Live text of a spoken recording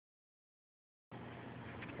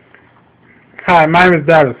Hi, my name is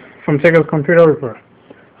Dallas from Texas Computer Repair.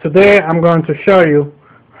 Today I'm going to show you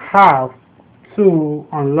how to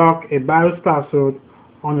unlock a BIOS password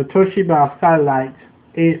on the Toshiba satellite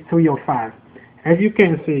A305. As you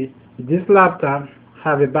can see, this laptop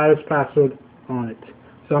has a BIOS password on it.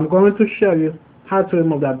 So I'm going to show you how to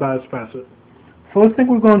remove that BIOS password. First thing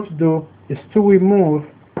we're going to do is to remove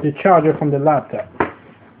the charger from the laptop.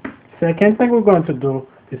 Second thing we're going to do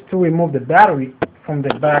is to remove the battery from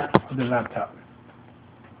the back of the laptop.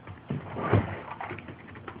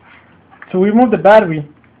 To remove the battery,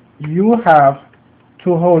 you have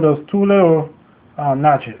to hold those two little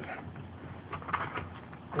notches.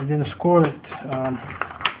 And then screw it.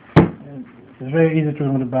 It's very easy to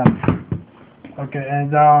remove the battery. Okay,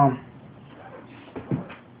 and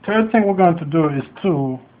third thing we're going to do is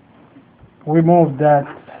to remove that,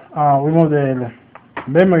 remove the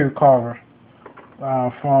memory cover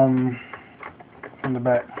from the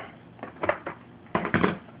back.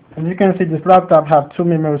 As you can see, this laptop has two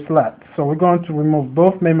memory slots, so we're going to remove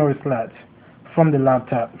both memory slots from the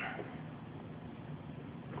laptop.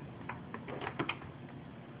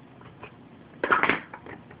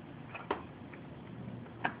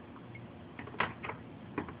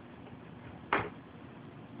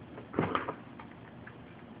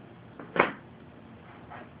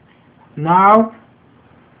 Now,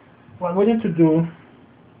 what we need to do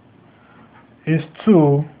is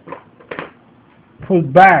to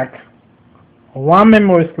put back one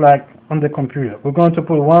memory slot on the computer. We're going to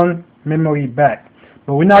put one memory back,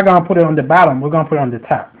 but we're not going to put it on the bottom, we're going to put it on the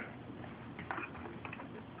top.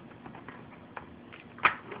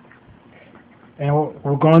 And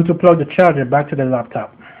we're going to plug the charger back to the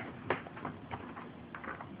laptop.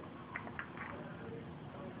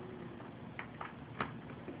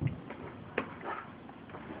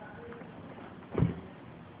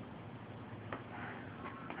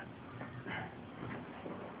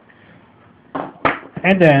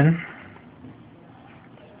 And then,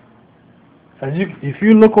 if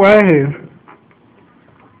you look right here,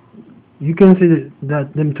 you can see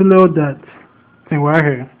that them two little dots thing right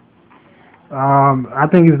here. I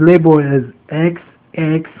think it's labeled as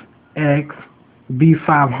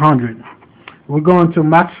XXXB500. We're going to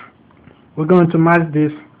match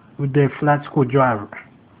this with the flat screwdriver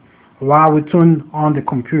while we turn on the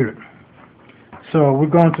computer. So we're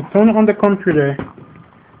going to turn on the computer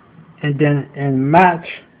and then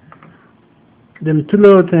match them two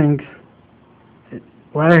little things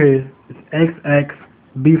right here. It's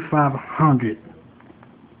XXB500.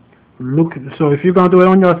 Look, so if you're gonna do it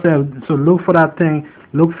on yourself, so look for that thing,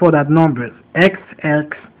 look for that number,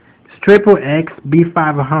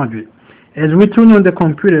 XXXXB500. As we turn on the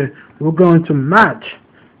computer, we're going to match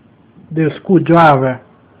the screwdriver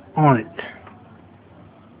on it.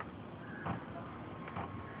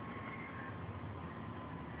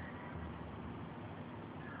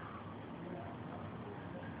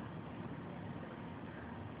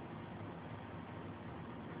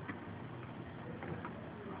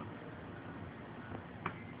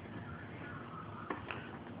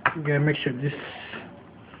 You gotta make sure this,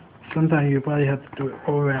 sometimes you probably have to do it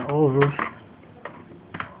over and over.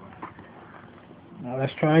 Now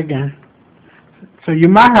let's try again. So you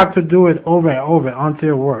might have to do it over and over until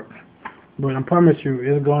it works, but I promise you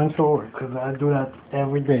it's going to work because I do that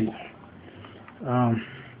every day.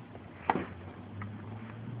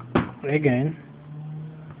 Again.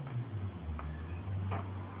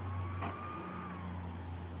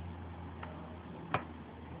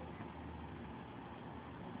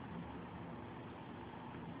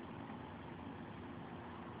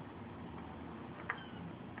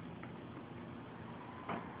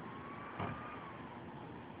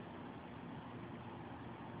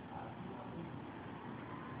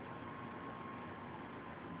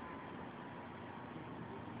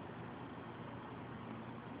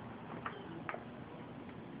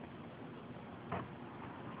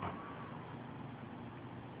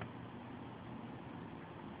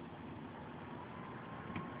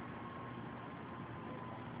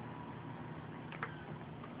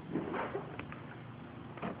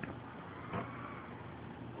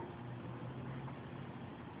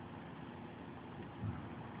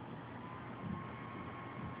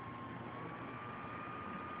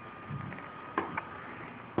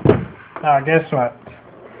 Now guess what?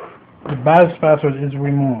 The BIOS password is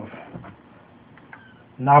removed.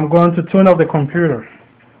 Now I'm going to turn off the computer.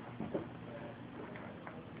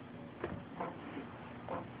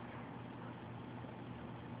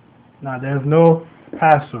 Now there's no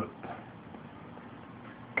password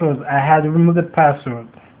because I had to remove the password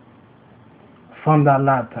from that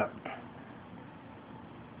laptop.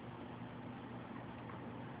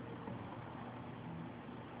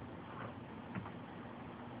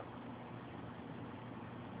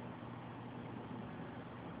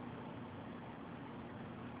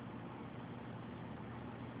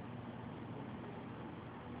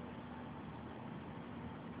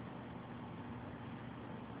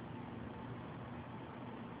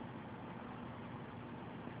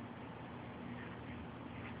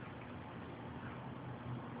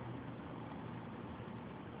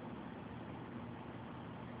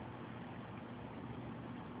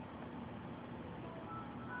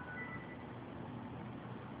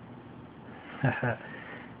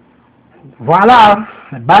 Voila,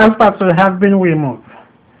 the BIOS password has been removed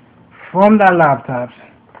from the laptops.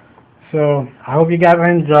 So I hope you guys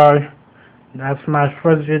enjoy. That's my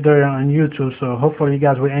first video on YouTube, so hopefully you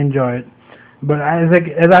guys will enjoy it. But as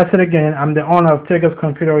I said again, I'm the owner of Tigger's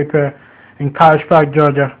Computer Repair in College Park,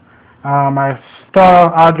 Georgia. My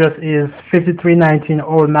store address is 5319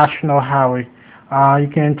 Old National Highway. You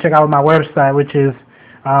can check out my website, which is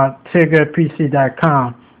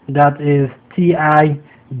tiggerpc.com. That is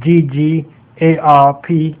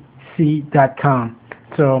TIGGARPC.com.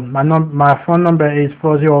 So my phone number is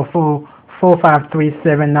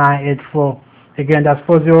 404-453-7984. Again, that's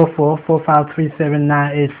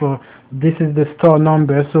 404-453-7984. This is the store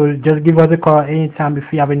number, so just give us a call anytime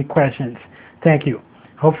if you have any questions. Thank you.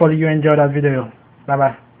 Hopefully you enjoyed that video. Bye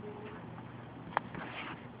bye.